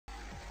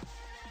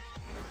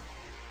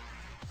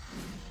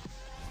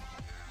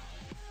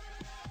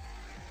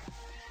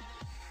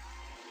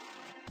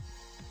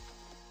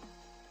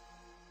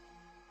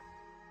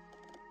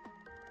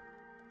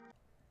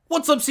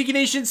What's up,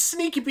 SnEaKyNation?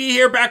 SnEaKy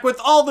here, back with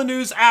all the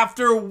news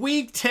after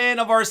Week 10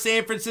 of our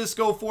San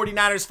Francisco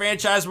 49ers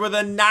franchise, where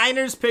the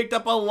Niners picked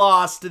up a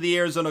loss to the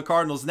Arizona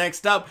Cardinals.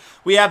 Next up,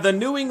 we have the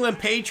New England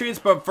Patriots,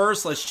 but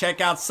first, let's check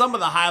out some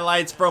of the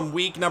highlights from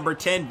week number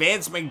 10.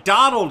 Vance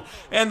McDonald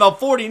and the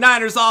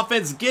 49ers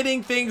offense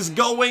getting things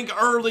going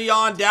early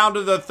on down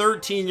to the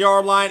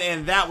 13-yard line,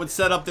 and that would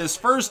set up this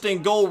first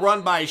and goal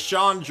run by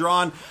Sean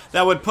Drawn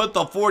that would put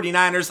the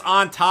 49ers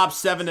on top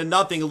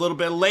 7-0 a little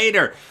bit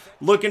later.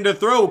 Looking to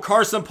throw,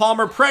 Carson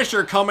Palmer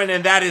pressure coming,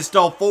 and that is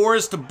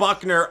DeForest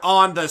Buckner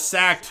on the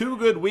sack. 2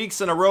 good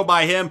weeks in a row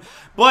by him,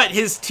 but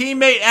his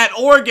teammate at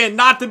Oregon,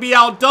 not to be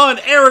outdone,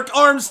 Arik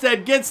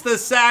Armstead gets the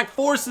sack,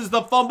 forces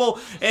the fumble,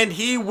 and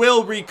he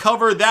will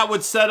recover. That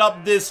would set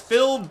up this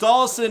Phil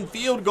Dawson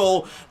field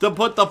goal to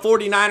put the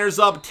 49ers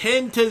up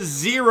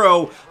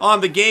 10-0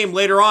 on the game.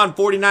 Later on,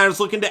 49ers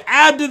looking to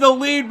add to the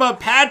lead, but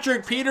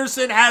Patrick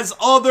Peterson has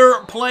other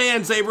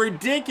plans. A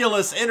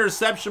ridiculous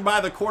interception by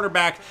the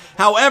cornerback.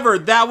 However,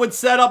 that would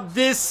set up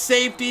this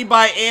safety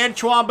by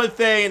Antoine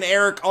Bethea, and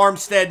Arik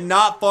Armstead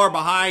not far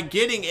behind,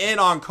 getting in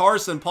on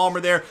Carson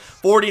Palmer there.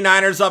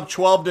 49ers up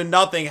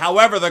 12-0.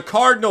 However, the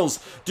Cardinals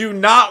do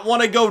not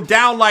want to go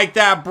down like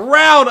that.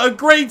 Brown, a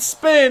great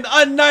spin,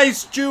 a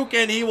nice juke,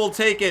 and he will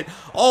take it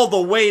all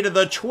the way to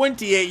the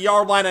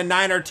 28-yard line of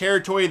Niner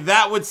territory.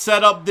 That would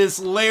set up this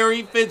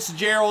Larry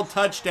Fitzgerald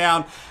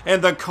touchdown,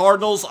 and the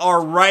Cardinals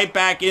are right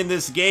back in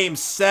this game,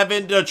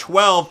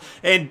 7-12.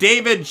 And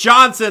David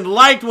Johnson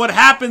liked what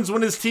happens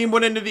when his team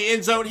went into the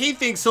end zone. He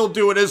thinks he'll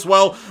do it as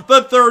well.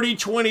 The 30,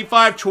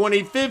 25,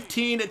 20,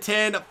 15,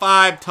 10,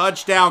 5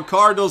 touchdown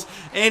Cardinals.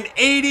 An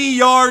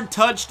 80-yard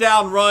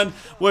touchdown run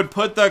would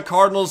put the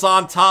Cardinals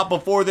on top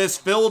before this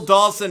Phil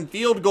Dawson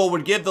field goal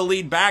would give the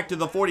lead back to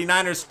the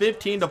 49ers,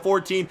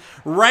 15-14,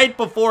 right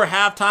before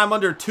halftime,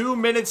 under 2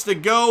 minutes to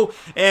go,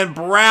 and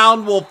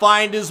Brown will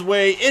find his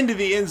way into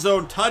the end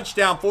zone.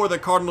 Touchdown for the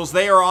Cardinals.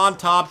 They are on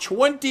top,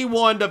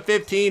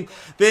 21-15.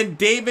 Then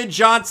David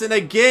Johnson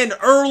again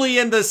early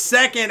in the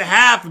second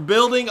half,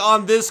 building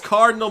on this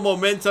Cardinal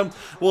momentum,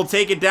 will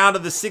take it down to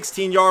the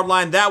 16-yard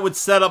line. That would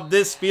set up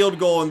this field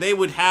goal, and they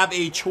would have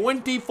a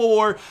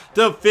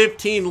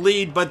 24-15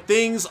 lead. But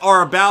things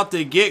are about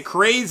to get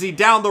crazy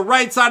down the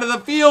right side of the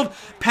field.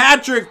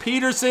 Patrick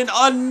Peterson,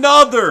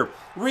 another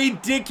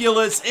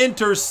ridiculous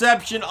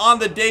interception on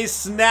the day,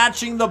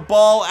 snatching the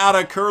ball out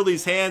of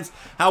Curly's hands.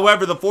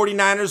 However, the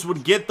 49ers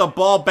would get the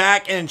ball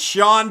back, and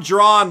Sean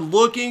Drawn,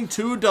 looking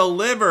to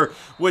deliver,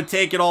 would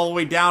take it all the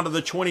way down to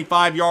the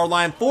 25-yard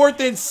line.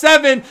 4th and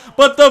 7,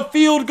 but the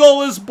field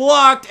goal is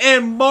blocked,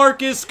 and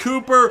Marcus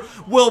Cooper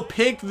will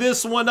pick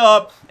this one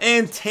up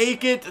and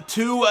take it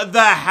to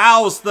the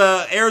house.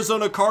 The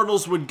Arizona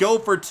Cardinals would go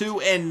for 2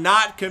 and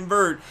not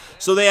convert,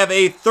 so they have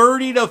a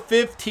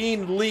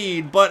 30-15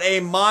 lead, but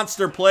a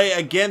monster play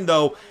again,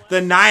 though.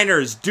 The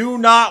Niners do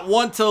not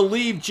want to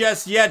leave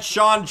just yet.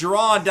 Sean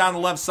Drawn down the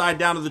left side,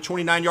 down to the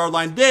 29-yard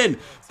line. Then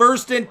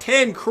 1st and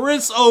 10,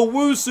 Chris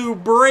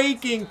Owusu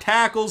breaking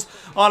tackles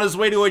on his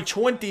way to a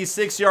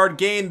 26-yard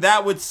gain.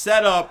 That would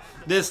set up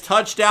this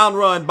touchdown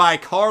run by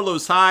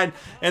Carlos Hyde,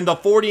 and the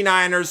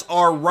 49ers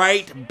are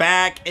right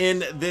back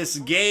in this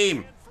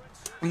game.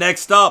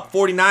 Next up,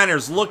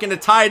 49ers looking to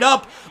tie it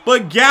up,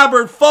 but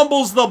Gabbert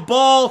fumbles the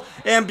ball,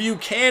 and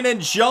Buchanan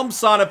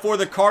jumps on it for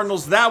the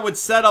Cardinals. That would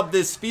set up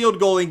this field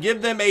goal and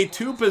give them a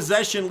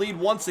 2-possession lead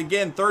once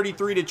again,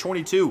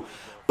 33-22.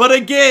 But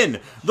again,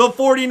 the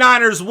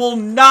 49ers will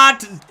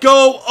not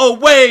go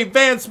away.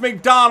 Vance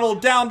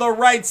McDonald down the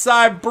right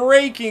side,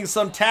 breaking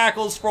some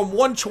tackles from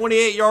one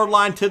 28-yard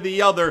line to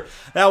the other.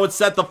 That would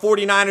set the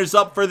 49ers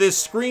up for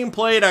this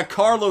screenplay to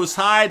Carlos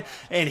Hyde,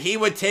 and he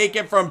would take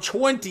it from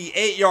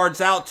 28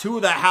 yards out to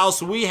the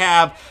house. We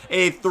have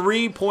a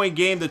 3-point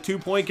game. The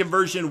 2-point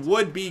conversion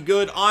would be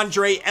good.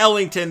 Andre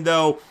Ellington,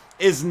 though,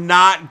 is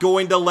not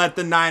going to let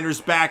the Niners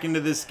back into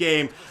this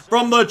game.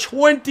 From the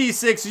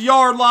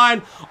 26-yard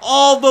line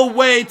all the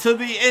way to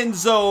the end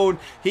zone,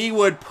 he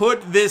would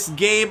put this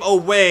game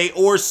away,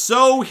 or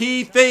so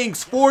he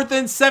thinks. 4th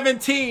and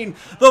 17,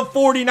 the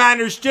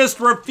 49ers just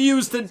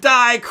refuse to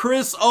die.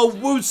 Chris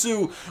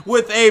Owusu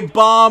with a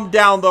bomb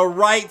down the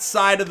right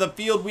side of the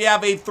field. We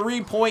have a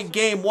 3-point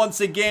game. Once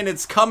again,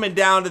 it's coming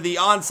down to the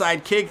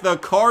onside kick. The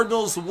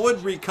Cardinals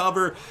would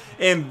recover,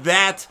 and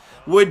that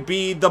would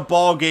be the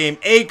ball game.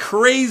 A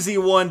crazy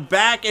one,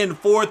 back and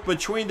forth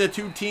between the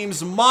two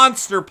teams.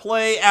 Monster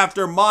play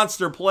after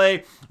monster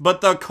play,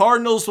 but the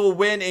Cardinals will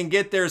win and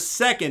get their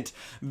 2nd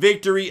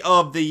victory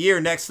of the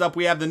year. Next up,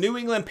 we have the New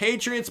England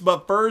Patriots,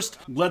 but first,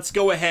 let's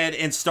go ahead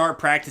and start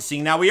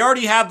practicing. Now, we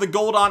already have the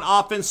gold on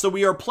offense, so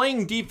we are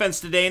playing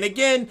defense today, and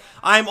again,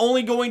 I'm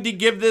only going to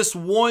give this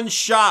one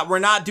shot. We're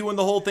not doing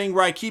the whole thing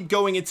where I keep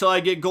going until I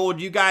get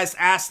gold. You guys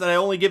asked that I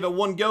only give it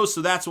one go,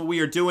 so that's what we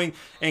are doing,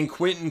 and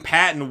Quentin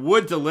Patton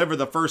would deliver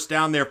the first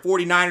down there.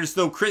 49ers,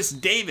 though, Chris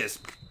Davis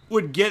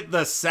would get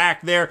the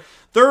sack there.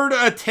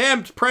 3rd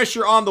attempt,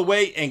 pressure on the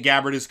way, and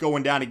Gabbert is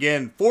going down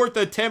again. 4th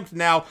attempt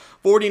now.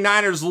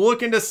 49ers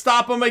looking to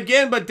stop him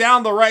again, but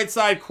down the right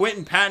side,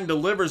 Quentin Patton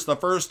delivers the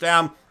first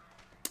down.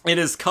 It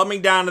is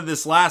coming down to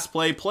this last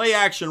play. Play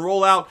action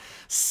rollout.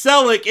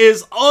 Selleck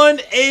is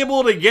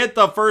unable to get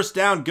the first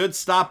down. Good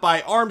stop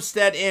by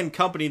Armstead and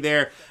company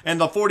there.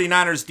 And the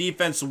 49ers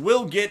defense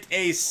will get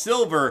a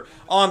silver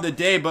on the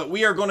day. But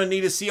we are going to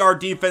need to see our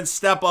defense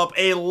step up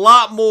a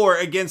lot more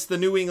against the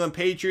New England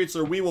Patriots,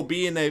 or we will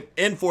be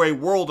in for a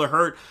world of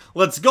hurt.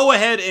 Let's go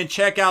ahead and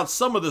check out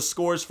some of the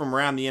scores from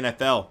around the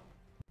NFL.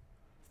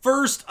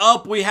 First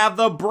up, we have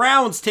the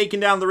Browns taking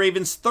down the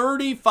Ravens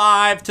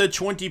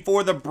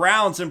 35-24. The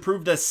Browns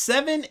improved to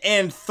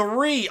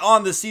 7-3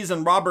 on the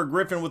season. Robert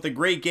Griffin with a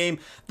great game.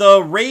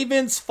 The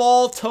Ravens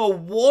fall to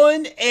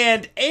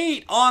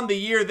 1-8 on the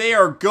year. They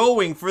are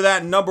going for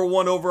that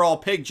 #1 overall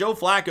pick. Joe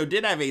Flacco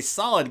did have a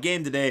solid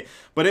game today,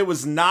 but it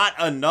was not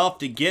enough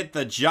to get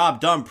the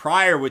job done.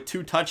 Pryor with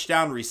 2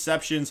 touchdown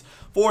receptions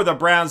for the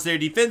Browns there.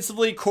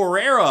 Defensively,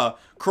 Correa?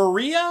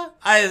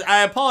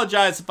 I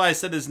apologize if I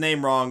said his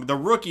name wrong. The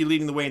rookie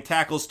leading the way in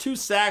tackles. 2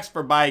 sacks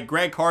by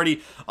Greg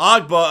Hardy.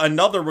 Agba,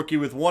 another rookie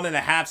with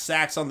 1.5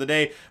 sacks on the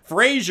day.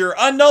 Frazier,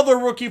 another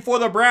rookie for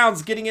the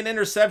Browns, getting an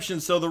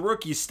interception. So the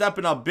rookie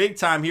stepping up big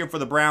time here for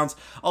the Browns.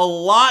 A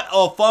lot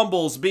of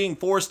fumbles being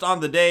forced on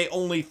the day,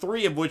 only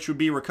 3 of which would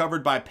be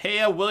recovered by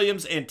Pea,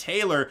 Williams, and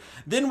Taylor.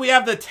 Then we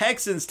have the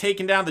Texans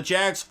taking down the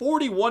Jags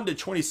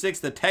 41-26.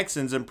 The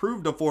Texans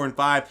improved to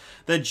 4-5.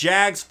 The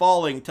Jags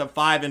falling to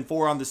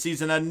 5-4 on the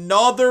season.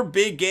 Another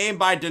big game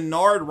by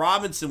Denard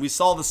Robinson. We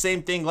saw the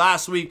same thing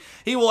last week.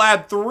 He will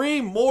add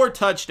 3 more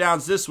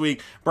touchdowns this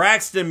week.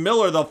 Braxton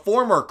Miller, the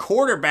former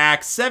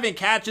quarterback, 7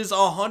 catches,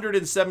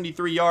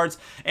 173 yards,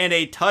 and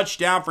a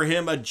touchdown for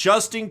him,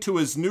 adjusting to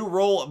his new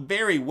role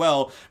very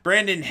well.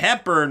 Brandon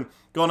Hepburn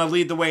going to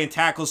lead the way in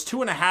tackles.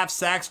 2.5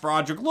 sacks for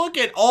Audric. Look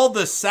at all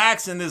the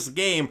sacks in this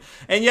game,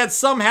 and yet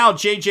somehow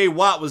J.J.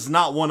 Watt was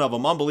not one of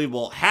them.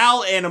 Unbelievable.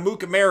 Hal and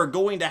Amukamara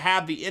going to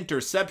have the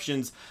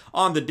interceptions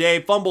on the day.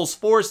 Fumbles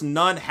forced,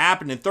 none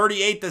happening.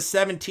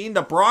 38-17,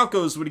 the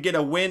Broncos would get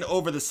a win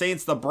over the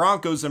Saints. The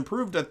Broncos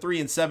improved to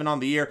 3-7 on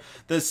the year.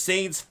 The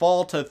Saints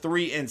fall to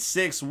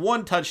 3-6.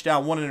 1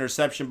 touchdown, 1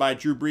 interception by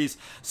Drew Brees.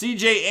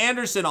 C.J.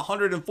 Anderson,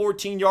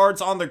 114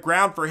 yards on the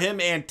ground for him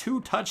and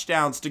 2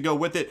 touchdowns to go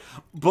with it.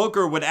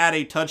 Booker would add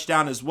a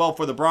touchdown as well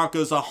for the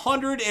Broncos.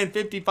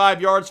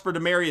 155 yards for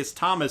Demaryius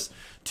Thomas.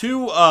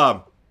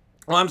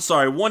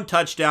 1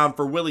 touchdown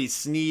for Willie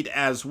Snead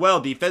as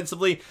well.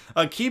 Defensively,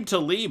 Aqib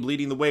Talib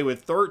leading the way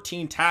with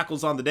 13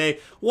 tackles on the day.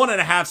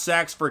 1.5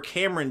 sacks for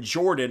Cameron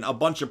Jordan. A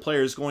bunch of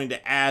players going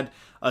to add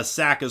a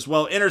sack as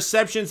well.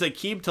 Interceptions,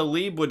 Aqib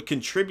Talib would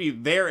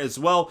contribute there as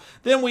well.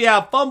 Then we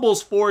have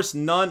fumbles forced,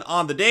 none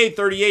on the day.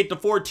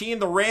 38-14,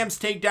 the Rams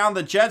take down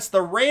the Jets.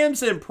 The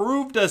Rams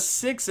improved to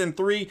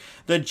 6-3.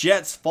 The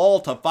Jets fall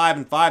to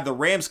 5-5. The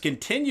Rams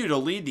continue to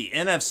lead the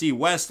NFC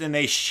West in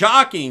a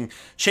shocking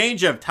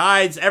change of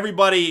tides.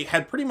 Everybody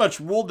had pretty much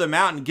ruled them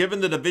out and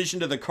given the division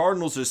to the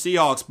Cardinals or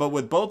Seahawks, but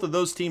with both of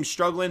those teams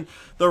struggling,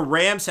 the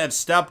Rams have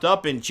stepped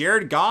up, and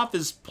Jared Goff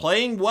is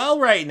playing well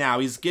right now.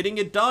 He's getting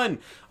it done.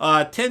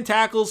 10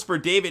 tackles for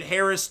David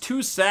Harris,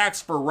 2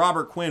 sacks for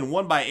Robert Quinn,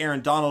 1 by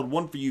Aaron Donald,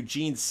 1 for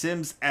Eugene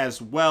Sims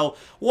as well.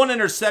 1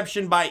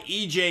 interception by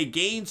E.J.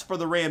 Gaines for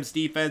the Rams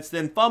defense.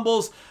 Then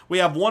fumbles, we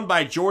have 1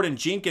 by Jordan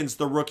Jenkins,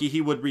 the rookie. He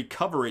would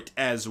recover it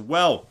as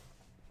well.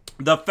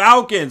 The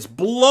Falcons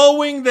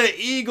blowing the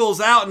Eagles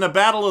out in the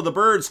Battle of the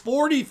Birds,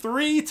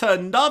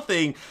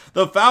 43-0.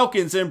 The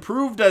Falcons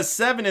improved to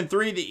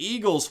 7-3. The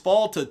Eagles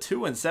fall to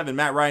 2-7.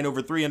 Matt Ryan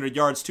over 300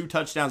 yards, 2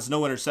 touchdowns,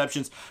 no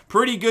interceptions.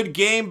 Pretty good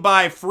game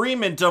by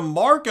Freeman.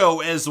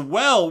 DeMarco as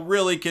well,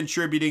 really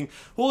contributing.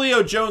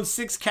 Julio Jones,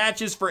 6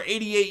 catches for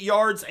 88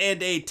 yards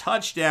and a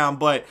touchdown,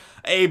 but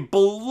a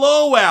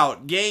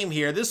blowout game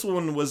here. This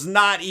one was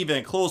not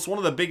even close. One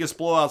of the biggest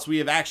blowouts we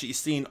have actually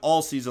seen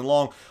all season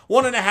long.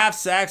 1.5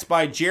 sacks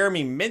by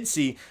Jeremy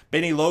Mincey.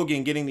 Benny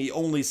Logan getting the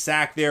only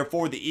sack there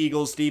for the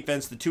Eagles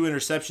defense. The 2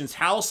 interceptions,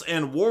 House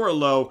and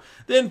Warlow.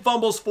 Then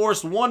fumbles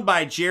forced, 1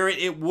 by Jarrett.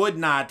 It would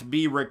not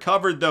be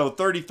recovered though.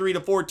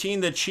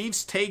 33-14. The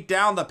Chiefs take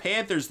down the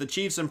Panthers. The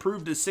Chiefs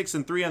improved to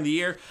 6-3 on the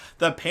year.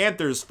 The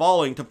Panthers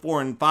falling to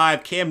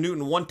 4-5. Cam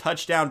Newton, 1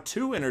 touchdown,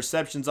 2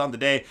 interceptions on the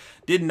day.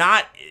 Did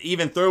not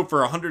even throw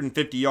for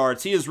 150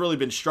 yards. He has really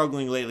been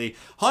struggling lately.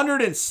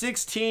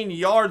 116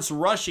 yards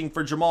rushing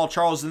for Jamal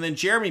Charles. And then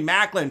Jeremy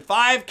Maclin,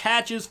 5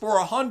 catches for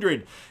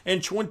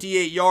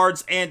 128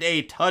 yards and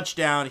a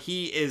touchdown.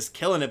 He is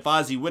killing it.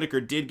 Fozzie Whitaker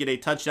did get a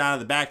touchdown out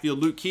of the backfield.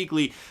 Luke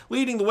Kuechly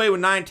leading the way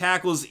with 9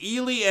 tackles.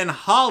 Ely and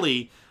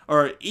Ollie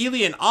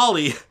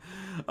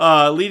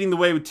leading the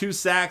way with 2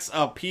 sacks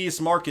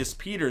apiece. Marcus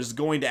Peters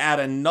going to add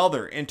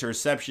another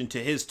interception to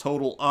his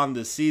total on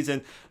the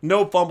season.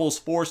 No fumbles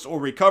forced or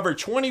recovered.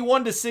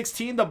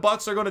 21-16, the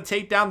Bucs are going to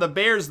take down the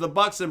Bears. The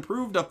Bucs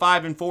improved to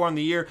 5-4 on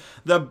the year.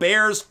 The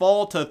Bears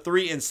fall to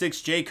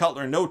 3-6. Jay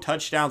Cutler, no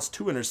touchdowns,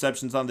 2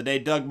 interceptions on the day.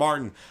 Doug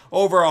Martin,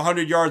 over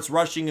 100 yards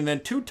rushing, and then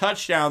 2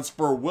 touchdowns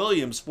for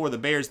Williams for the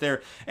Bears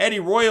there.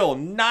 Eddie Royal,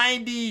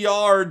 90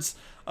 yards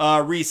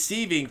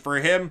receiving for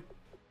him.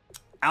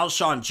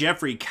 Alshon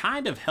Jeffrey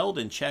kind of held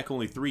in check,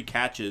 only 3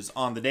 catches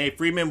on the day.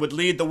 Freeman would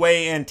lead the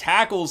way in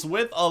tackles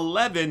with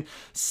 11.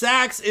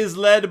 Sacks is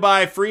led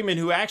by Freeman,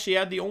 who actually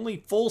had the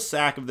only full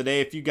sack of the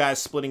day. A few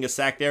guys splitting a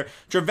sack there.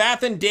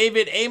 Trevathan,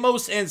 David,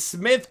 Amos, and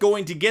Smith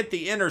going to get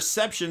the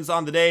interceptions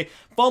on the day.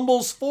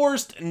 Fumbles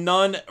forced,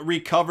 none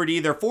recovered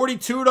either.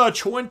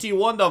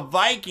 42-21, the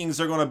Vikings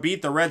are going to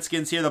beat the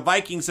Redskins here. The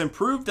Vikings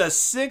improved to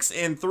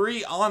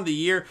 6-3 on the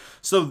year,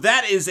 so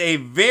that is a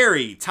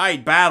very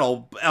tight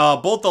battle.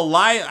 Both the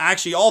Lions,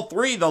 actually all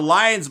three, the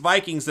Lions,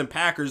 Vikings, and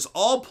Packers,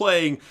 all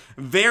playing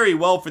very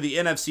well for the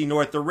NFC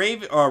North. The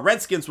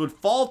Redskins would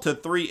fall to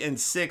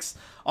 3-6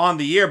 on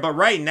the year, but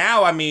right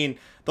now, I mean,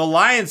 the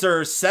Lions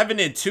are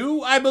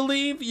 7-2, I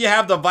believe. You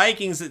have the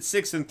Vikings at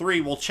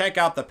 6-3. We'll check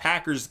out the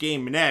Packers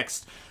game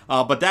next.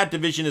 But that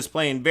division is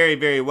playing very,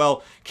 very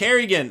well.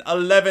 Kerrigan,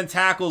 11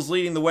 tackles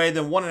leading the way,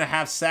 then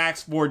 1.5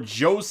 sacks for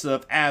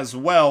Joseph as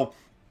well.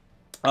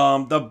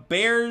 The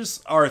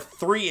Bears are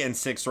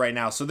 3-6 right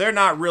now, so they're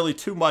not really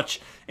too much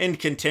in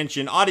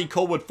contention. Audie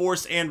Cole would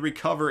force and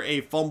recover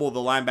a fumble, the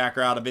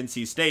linebacker out of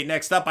NC State.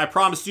 Next up, I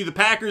promised you the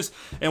Packers,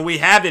 and we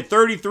have it.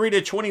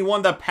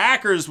 33-21, the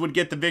Packers would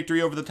get the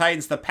victory over the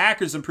Titans. The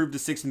Packers improved to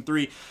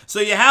 6-3. So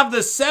you have the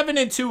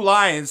 7-2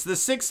 Lions, the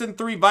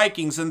 6-3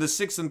 Vikings, and the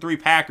 6-3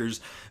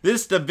 Packers.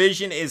 This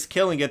division is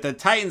killing it. The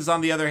Titans,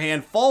 on the other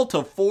hand, fall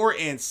to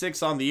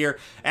 4-6 on the year.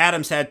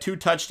 Adams had 2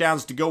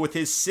 touchdowns to go with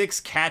his 6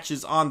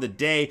 catches on the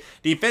day.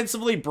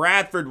 Defensively,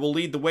 Bradford will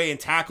lead the way in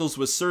tackles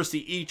with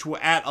Cersei each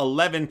at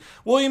 11.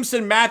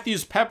 Williamson,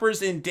 Matthews, Peppers,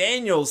 and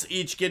Daniels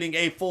each getting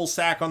a full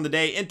sack on the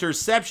day.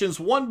 Interceptions,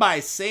 1 by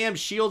Sam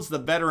Shields, the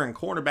veteran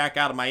cornerback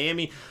out of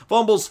Miami.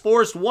 Fumbles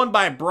forced, 1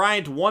 by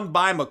Bryant, 1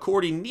 by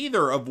McCourty,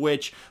 neither of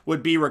which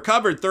would be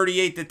recovered.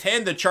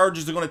 38-10, the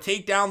Chargers are going to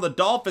take down the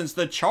Dolphins.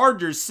 The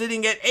Chargers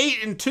sitting at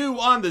 8-2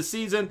 on the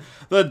season.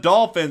 The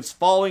Dolphins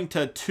falling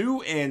to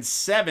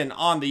 2-7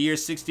 on the year.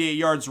 68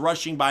 yards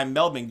rushing by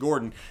Melvin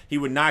Gordon. He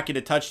would not get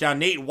a touchdown.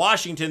 Nate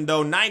Washington,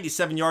 though,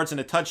 97 yards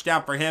and a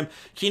touchdown for him.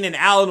 Keenan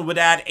Allen would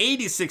add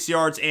 86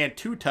 yards and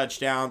 2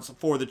 touchdowns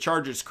for the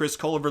Chargers. Chris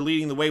Culliver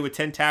leading the way with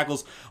 10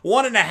 tackles,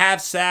 1.5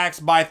 sacks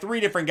by 3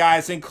 different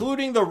guys,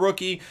 including the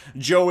rookie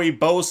Joey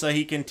Bosa.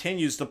 He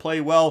continues to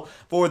play well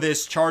for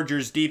this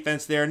Chargers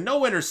defense there.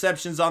 No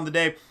interceptions on the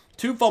day.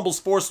 2 fumbles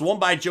forced, 1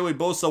 by Joey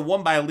Bosa,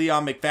 1 by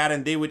Leon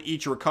McFadden. They would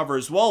each recover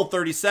as well.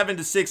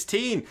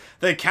 37-16.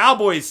 The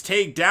Cowboys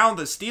take down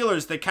the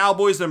Steelers. The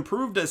Cowboys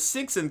improved to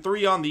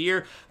 6-3 on the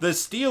year. The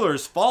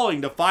Steelers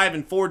falling to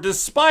 5-4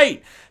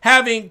 despite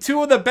having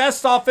 2 of the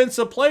best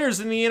offensive players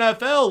in the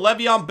NFL.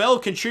 Le'Veon Bell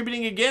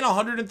contributing again,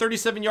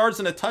 137 yards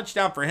and a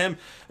touchdown for him.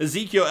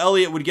 Ezekiel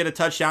Elliott would get a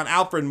touchdown.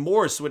 Alfred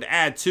Morris would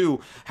add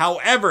 2.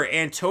 However,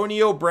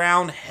 Antonio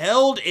Brown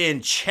held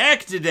in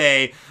check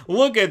today.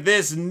 Look at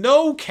this.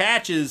 No catches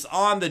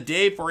on the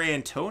day for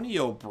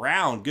Antonio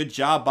Brown. Good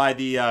job by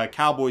the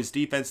Cowboys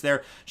defense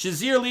there.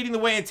 Shazier leading the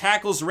way in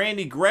tackles.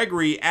 Randy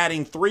Gregory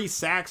adding 3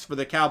 sacks for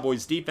the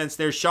Cowboys defense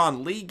there.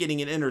 Sean Lee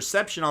getting an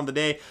interception on the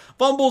day.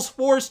 Fumbles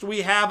forced,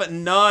 we have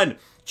none.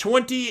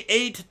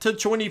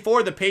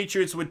 28-24, the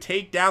Patriots would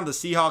take down the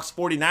Seahawks.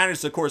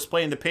 49ers, of course,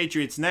 playing the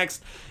Patriots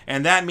next,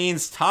 and that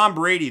means Tom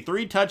Brady,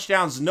 3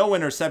 touchdowns, no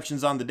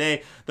interceptions on the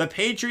day. The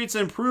Patriots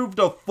improved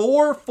to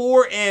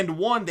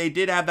 4-4-1. They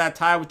did have that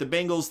tie with the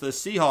Bengals. The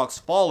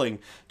Seahawks falling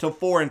to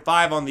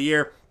 4-5 on the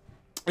year.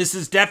 This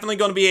is definitely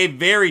going to be a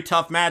very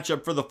tough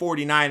matchup for the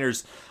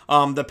 49ers.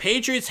 The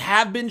Patriots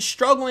have been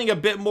struggling a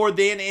bit more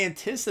than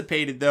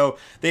anticipated, though.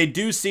 They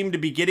do seem to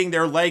be getting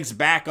their legs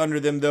back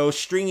under them, though,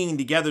 stringing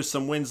together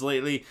some wins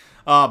lately.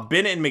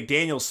 Bennett and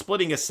McDaniel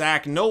splitting a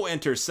sack, no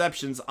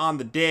interceptions on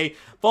the day.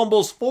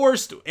 Fumbles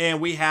forced, and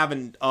we have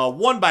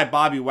one by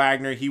Bobby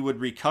Wagner. He would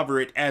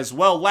recover it as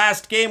well.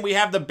 Last game, we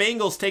have the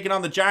Bengals taking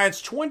on the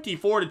Giants,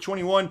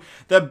 24-21.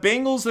 The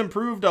Bengals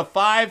improved to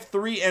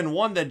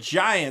 5-3-1. The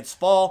Giants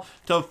fall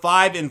to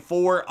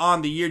 5-4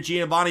 on the year.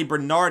 Giovanni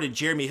Bernard and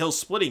Jeremy Hill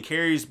splitting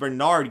carries.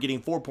 Bernard getting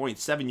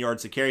 4.7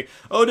 yards a carry.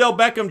 Odell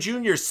Beckham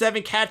Jr.,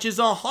 7 catches,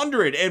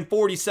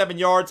 147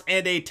 yards,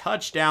 and a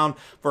touchdown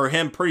for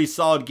him. Pretty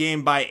solid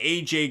game by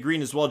A.J.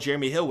 Green as well.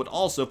 Jeremy Hill would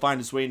also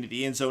find his way into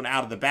the end zone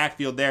out of the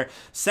backfield there.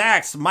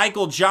 Sacks,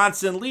 Michael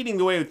Johnson leading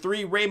the way with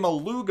 3. Ray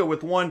Maluga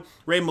with 1.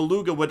 Ray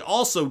Maluga would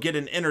also get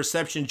an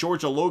interception.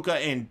 George Aloka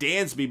and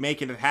Dansby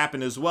making it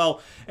happen as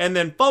well. And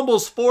then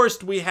fumbles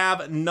forced, we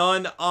have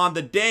none on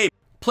the day.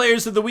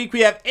 Players of the week, we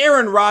have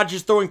Aaron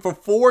Rodgers throwing for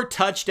 4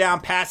 touchdown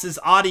passes,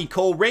 Audie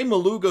Cole, Ray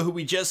Maluga, who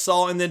we just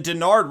saw, and then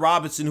Denard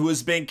Robinson, who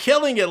has been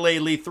killing it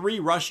lately. 3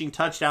 rushing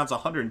touchdowns,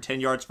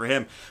 110 yards for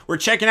him. We're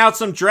checking out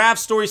some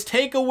draft stories.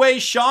 Take away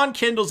Sean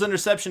Kendall's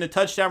interception, a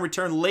touchdown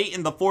return late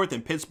in the 4th,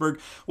 and Pittsburgh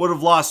would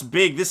have lost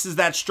big. This is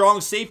that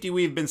strong safety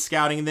we've been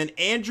scouting. And then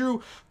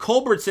Andrew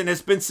Culbertson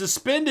has been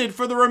suspended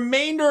for the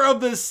remainder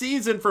of the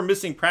season for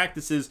missing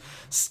practices.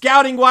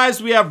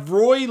 Scouting-wise, we have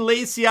Roy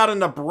Lacey out of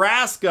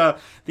Nebraska.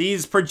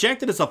 These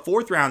projected as a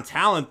 4th-round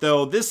talent,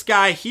 though. This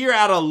guy here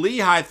out of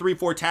Lehigh,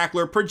 3-4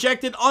 tackler,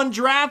 projected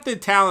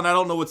undrafted talent. I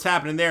don't know what's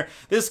happening there.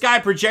 This guy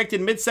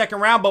projected mid-second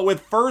round, but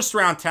with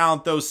 1st-round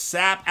talent, though.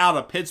 Sapp out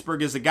of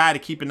Pittsburgh is a guy to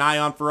keep an eye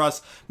on for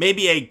us.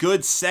 Maybe a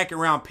good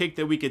 2nd-round pick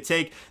that we could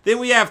take. Then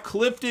we have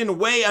Clifton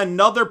Way,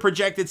 another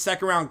projected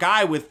 2nd-round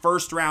guy with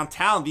 1st-round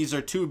talent. These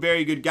are 2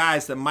 very good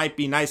guys that might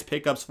be nice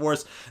pickups for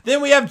us.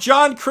 Then we have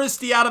John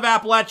Christie out of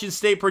Appalachian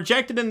State,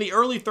 projected in the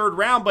early 3rd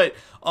round, but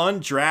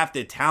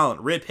undrafted talent.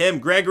 Rip him.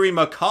 Gregory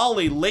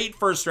McCauley, late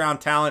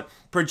 1st-round talent,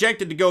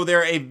 projected to go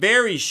there. A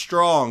very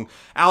strong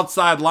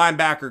outside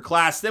linebacker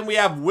class. Then we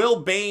have Will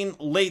Bain,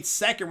 late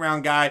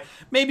 2nd-round guy.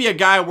 Maybe a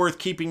guy worth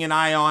keeping an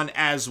eye on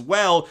as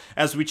well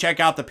as we check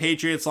out the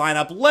Patriots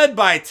lineup, led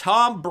by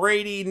Tom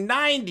Brady,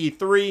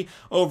 93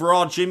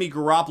 overall. Jimmy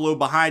Garoppolo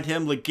behind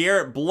him.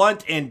 LeGarrette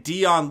Blount and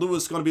Dion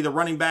Lewis going to be the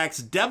running backs.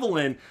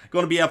 Devlin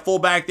going to be a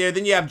fullback there.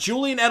 Then you have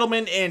Julian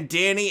Edelman and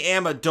Danny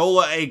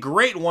Amendola, a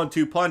great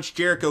 1-2 punch.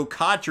 Jericho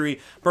Cotchery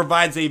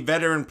provides a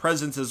veteran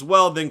presence as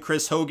well. Then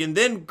Chris Hogan.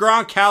 Then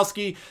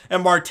Gronkowski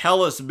and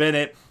Martellus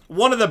Bennett.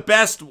 One of the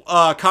best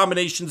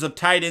combinations of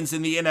tight ends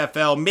in the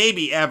NFL,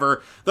 maybe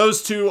ever.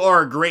 Those 2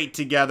 are great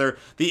together.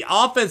 The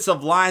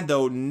offensive line,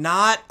 though,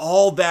 not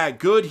all that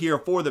good here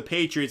for the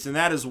Patriots, and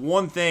that is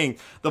one thing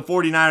the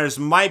 49ers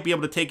might be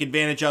able to take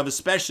advantage of,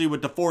 especially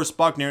with DeForest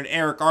Buckner and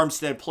Eric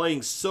Armstead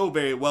playing so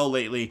very well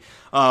lately.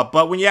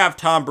 But when you have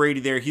Tom Brady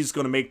there, he's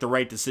going to make the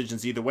right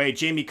decisions either way.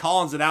 Jamie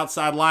Collins at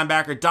outside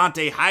linebacker,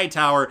 Dante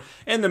Hightower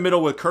in the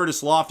middle with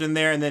Curtis Lofton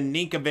there, and then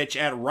Ninkovich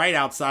at right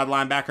outside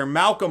linebacker,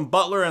 Malcolm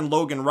Butler and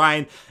Logan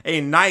Ryan,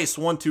 a nice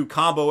 1-2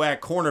 combo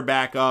at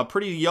cornerback,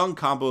 pretty young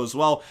combo as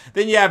well.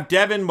 Then you have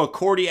Devin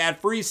McCourty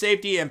at free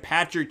safety and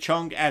Patrick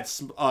Chung at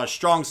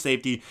strong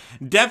safety.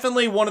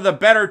 Definitely one of the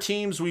better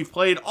teams we've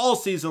played all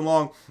season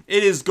long.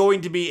 It is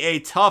going to be a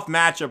tough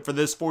matchup for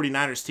this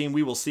 49ers team.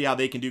 We will see how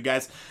they can do,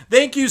 guys.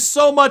 Thank you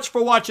so much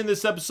for watching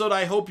this episode.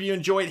 I hope you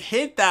enjoyed.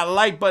 Hit that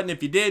like button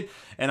if you did,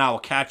 and I will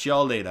catch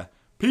y'all later.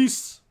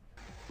 Peace.